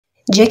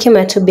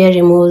Matubia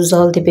removes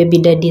all the baby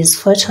daddy's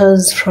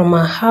photos from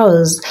her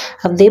house.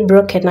 Have they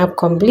broken up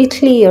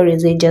completely, or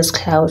is it just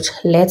clout?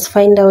 Let's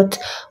find out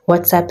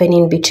what's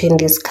happening between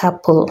this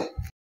couple.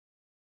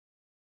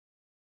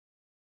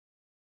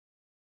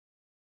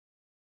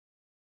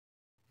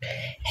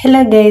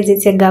 Hello guys,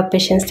 it's your girl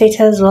Patient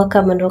Status.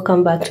 Welcome and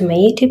welcome back to my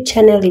YouTube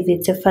channel. If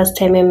it's the first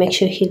time, make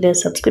sure you hit the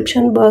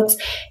subscription box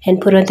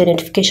and put on the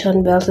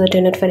notification bell so that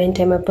you're not for any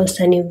time I post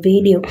a new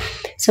video.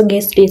 So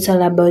guys, today it's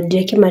all about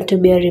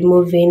Matubia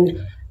removing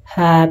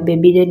her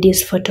baby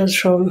daddy's photos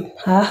from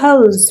her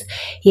house.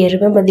 Yeah,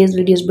 remember this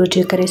video is brought to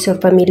you courtesy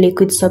of Family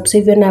Liquid Soap. So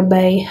if you wanna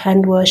buy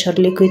hand wash or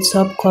liquid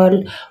soap,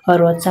 call or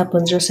WhatsApp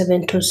on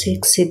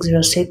 0726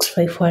 606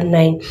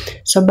 519.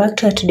 So back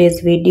to today's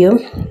video.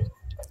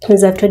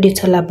 As I've told you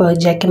all about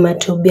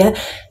Matubia,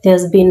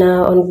 there's been an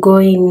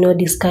ongoing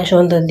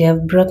discussion that they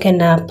have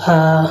broken up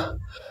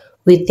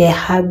with their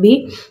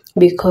hubby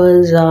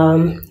because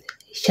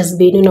she's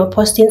been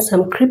posting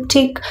some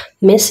cryptic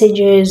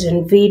messages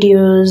and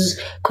videos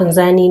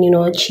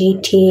concerning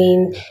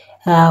cheating,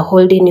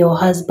 holding your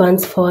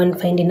husband's phone,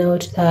 finding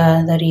out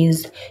that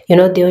is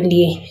the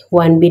only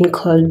one being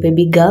called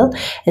baby girl.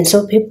 And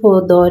so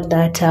people thought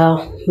that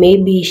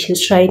maybe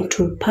she's trying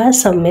to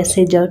pass a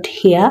message out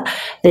here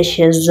that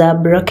she's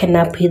broken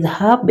up with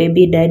her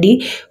baby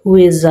daddy, who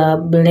is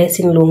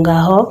Blessing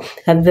Lungaho,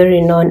 a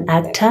very known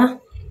actor.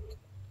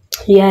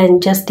 Yeah,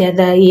 and just the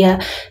other year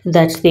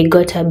that they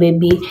got a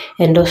baby,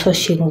 and also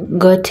she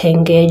got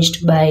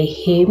engaged by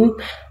him.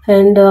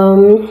 And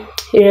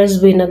it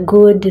has been a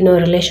good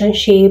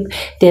relationship.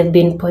 They've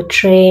been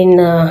portraying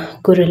a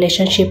good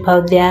relationship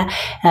out there,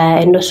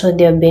 and also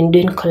they've been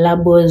doing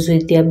collabos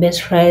with their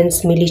best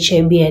friends Millie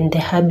Chebi and the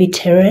hubby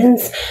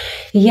Terrence.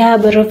 Yeah,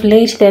 but of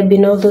late there have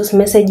been all those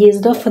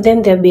messages. Though for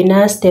them, they've been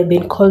asked, they've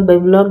been called by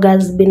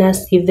bloggers, been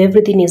asked if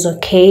everything is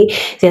okay.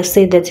 They've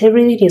said that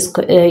everything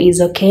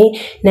is okay,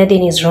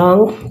 nothing is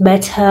wrong.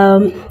 But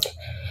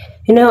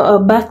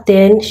back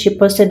then she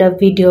posted a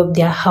video of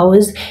their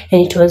house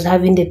and it was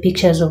having the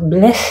pictures of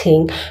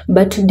Blessing.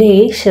 But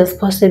today she has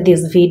posted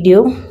this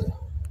video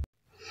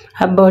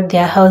about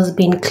their house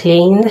being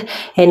cleaned,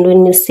 and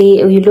when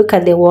you look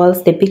at the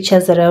walls, the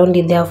pictures are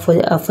only there for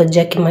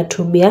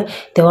Matubia.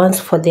 The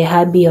ones for the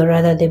hubby, or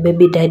rather the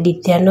baby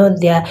daddy, they are not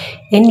there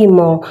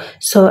anymore.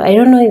 So I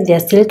don't know if they are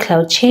still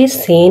cloud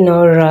chasing,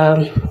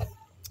 or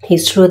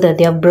it's true that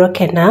they have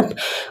broken up.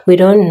 We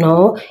don't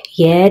know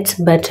yet,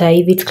 but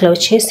if it's cloud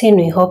chasing,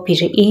 we hope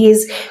it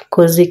is,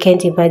 because we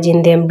can't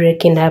imagine them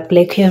breaking up.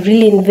 Like, we have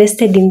really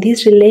invested in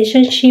this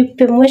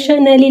relationship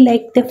emotionally,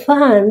 like the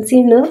fans,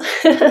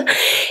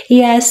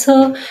 Yeah,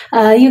 so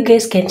you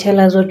guys can tell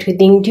us what you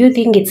think. Do you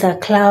think it's a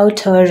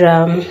clout, or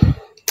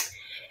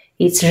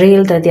it's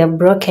real that they are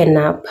broken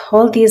up?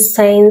 All these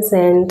signs.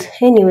 And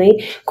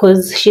anyway,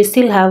 because she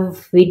still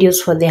have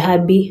videos for the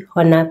hubby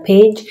on her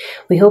page,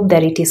 we hope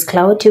that it is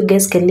clout. You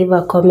guys can leave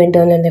a comment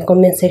down in the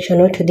comment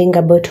section what you think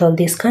about all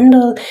this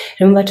scandal.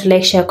 Remember to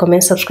like, share,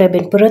 comment, subscribe,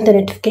 and put on the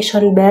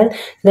notification bell so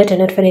that you're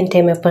not for any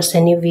time I post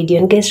a new video.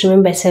 And guys,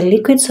 remember, I sell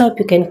liquid soap.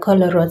 You can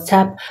call or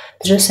WhatsApp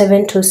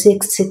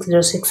 0726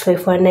 606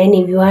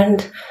 519 if you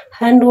want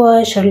hand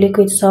wash or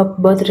liquid soap,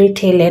 both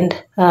retail and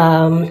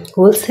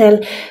wholesale.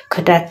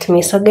 Contact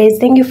me. So guys,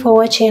 thank you for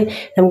watching.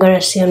 I'm gonna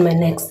see you on my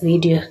next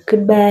video.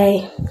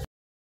 Goodbye.